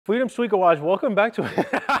Freedom Street Garage, welcome back to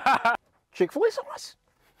Chick-fil-A sauce.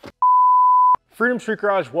 Freedom Street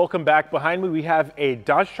Garage, welcome back. Behind me we have a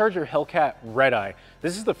Dodge Charger Hellcat Redeye.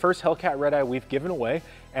 This is the first Hellcat Redeye we've given away,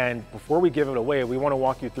 and before we give it away, we want to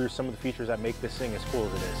walk you through some of the features that make this thing as cool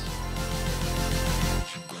as it is.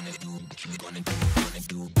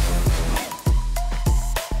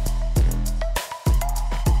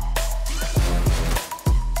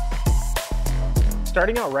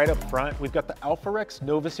 Starting out right up front, we've got the Alpharex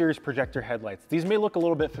Nova Series projector headlights. These may look a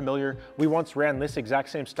little bit familiar. We once ran this exact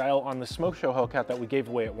same style on the Smoke Show Hellcat that we gave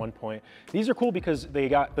away at one point. These are cool because they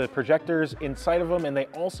got the projectors inside of them, and they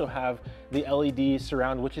also have the LED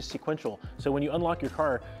surround, which is sequential. So when you unlock your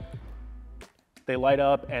car, they light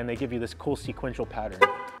up and they give you this cool sequential pattern.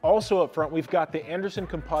 Also up front, we've got the Anderson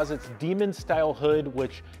Composites Demon style hood,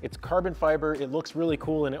 which it's carbon fiber. It looks really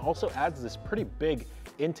cool, and it also adds this pretty big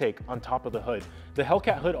intake on top of the hood. The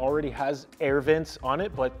Hellcat hood already has air vents on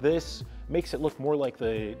it, but this makes it look more like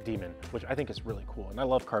the Demon, which I think is really cool, and I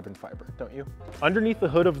love carbon fiber, don't you? Underneath the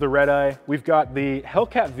hood of the Redeye, we've got the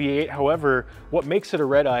Hellcat V8. However, what makes it a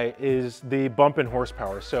Redeye is the bump in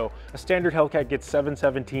horsepower. So a standard Hellcat gets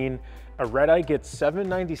 717, a Redeye gets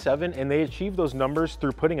 797, and they achieve those numbers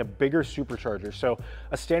through putting a bigger supercharger. So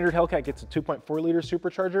a standard Hellcat gets a 2.4 liter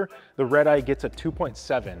supercharger, the Redeye gets a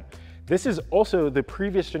 2.7. This is also the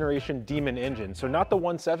previous generation Demon engine. So not the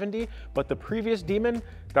 170, but the previous Demon,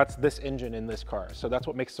 that's this engine in this car. So that's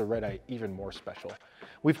what makes the Redeye even more special.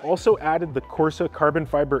 We've also added the Corsa carbon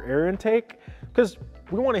fiber air intake because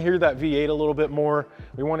we want to hear that V8 a little bit more.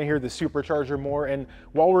 We want to hear the supercharger more. And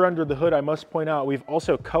while we're under the hood, I must point out, we've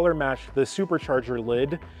also color matched the supercharger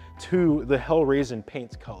lid to the Hellraisin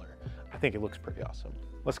paint's color. I think it looks pretty awesome.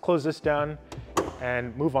 Let's close this down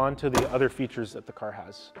and move on to the other features that the car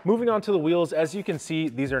has. Moving on to the wheels, as you can see,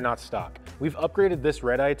 these are not stock. We've upgraded this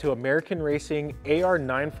Redeye to American Racing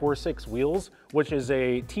AR946 wheels, which is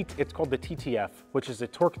it's called the TTF, which is a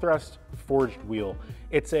torque thrust forged wheel.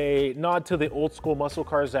 It's a nod to the old school muscle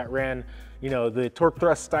cars that ran, you know, the torque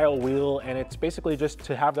thrust style wheel, and it's basically just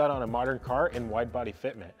to have that on a modern car in wide body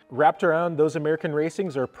fitment. Wrapped around those American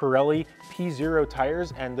Racings are Pirelli P0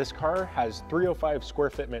 tires, and this car has 305 square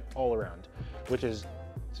fitment all around, which is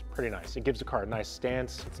pretty nice. It gives the car a nice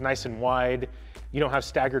stance. It's nice and wide. You don't have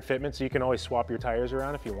staggered fitment, so you can always swap your tires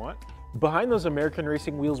around if you want. Behind those American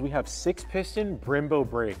Racing wheels, we have 6-piston Brembo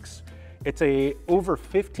brakes. It's a over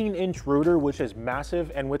 15-inch rotor, which is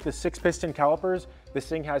massive, and with the 6-piston calipers, this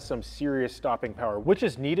thing has some serious stopping power, which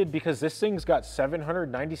is needed because this thing's got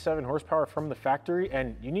 797 horsepower from the factory,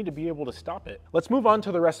 and you need to be able to stop it. Let's move on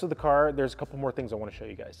to the rest of the car. There's a couple more things I want to show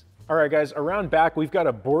you guys. All right, guys, around back, we've got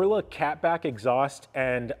a Borla catback exhaust,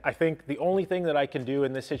 and I think the only thing that I can do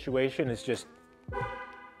in this situation is just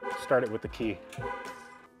start it with the key.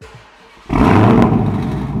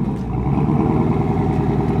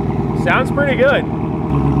 Sounds pretty good.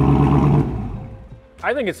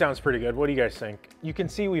 I think it sounds pretty good. What do you guys think? You can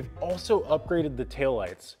see we've also upgraded the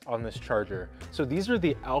taillights on this Charger. So these are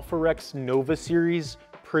the Alpharex Nova Series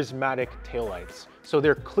prismatic taillights. So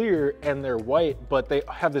they're clear and they're white, but they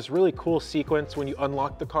have this really cool sequence when you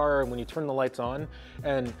unlock the car and when you turn the lights on.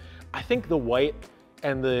 And I think the white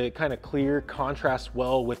and the kind of clear contrast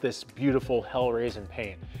well with this beautiful Hellraisin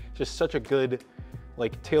paint. Just such a good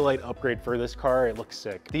like taillight upgrade for this car. It looks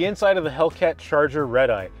sick. The inside of the Hellcat Charger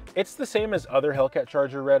Redeye. It's the same as other Hellcat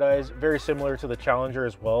Charger Redeyes, very similar to the Challenger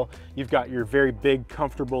as well. You've got your very big,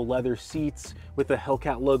 comfortable leather seats with the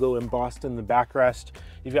Hellcat logo embossed in the backrest.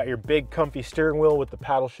 You've got your big, comfy steering wheel with the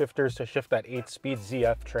paddle shifters to shift that 8-speed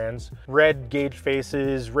ZF trans. Red gauge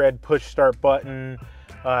faces, red push start button.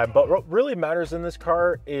 But what really matters in this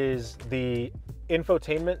car is the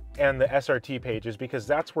infotainment and the SRT pages, because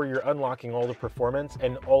that's where you're unlocking all the performance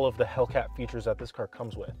and all of the Hellcat features that this car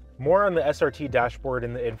comes with. More on the SRT dashboard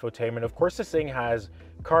and the infotainment. Of course, this thing has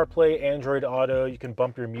CarPlay, Android Auto. You can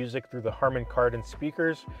bump your music through the Harman Kardon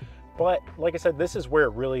speakers. But like I said, this is where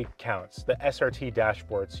it really counts, the SRT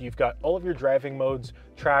dashboard. So you've got all of your driving modes,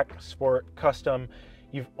 track, sport, custom.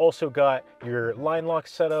 You've also got your line lock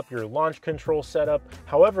setup, your launch control setup.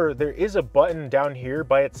 However, there is a button down here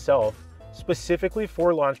by itself specifically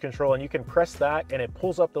for launch control, and you can press that and it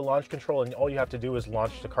pulls up the launch control, and all you have to do is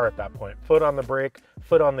launch the car at that point. Foot on the brake,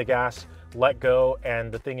 foot on the gas, let go, and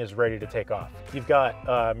the thing is ready to take off. You've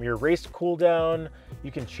got your race cooldown.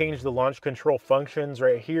 You can change the launch control functions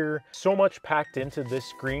right here. So much packed into this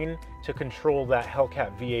screen to control that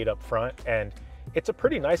Hellcat V8 up front, and it's a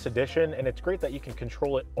pretty nice addition, and it's great that you can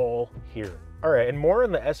control it all here. All right, and more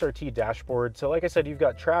on the SRT dashboard. So like I said, you've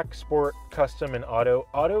got track, sport, custom, and auto.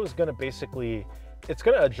 Auto is gonna basically, it's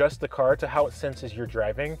gonna adjust the car to how it senses you're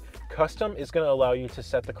driving. Custom is going to allow you to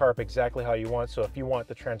set the car up exactly how you want. So if you want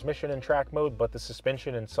the transmission in track mode, but the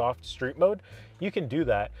suspension in soft street mode, you can do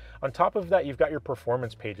that. On top of that, you've got your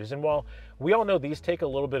performance pages. And while we all know these take a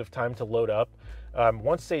little bit of time to load up,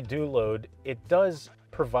 once they do load, it does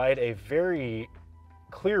provide a very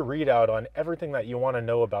clear readout on everything that you want to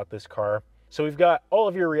know about this car. So we've got all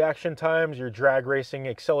of your reaction times, your drag racing,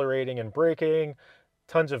 accelerating and braking,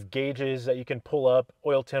 tons of gauges that you can pull up,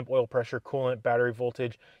 oil temp, oil pressure, coolant, battery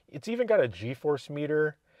voltage. It's even got a G-force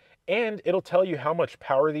meter, and it'll tell you how much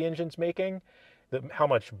power the engine's making, how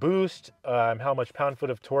much boost, how much pound-foot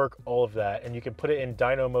of torque, all of that. And you can put it in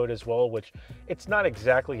dyno mode as well, which it's not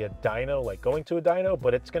exactly a dyno, like going to a dyno,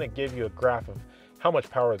 but it's gonna give you a graph of how much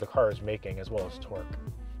power the car is making as well as torque,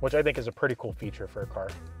 which I think is a pretty cool feature for a car.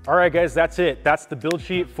 All right, guys, that's it. That's the build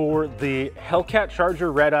sheet for the Hellcat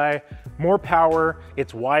Charger Redeye. More power,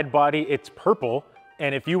 it's wide body, it's purple.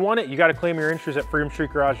 And if you want it, you gotta claim your interest at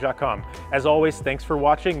freedomstreetgarage.com. As always, thanks for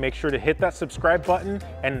watching. Make sure to hit that subscribe button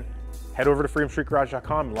and head over to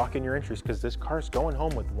freedomstreetgarage.com and lock in your interest, because this car's going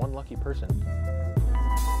home with one lucky person.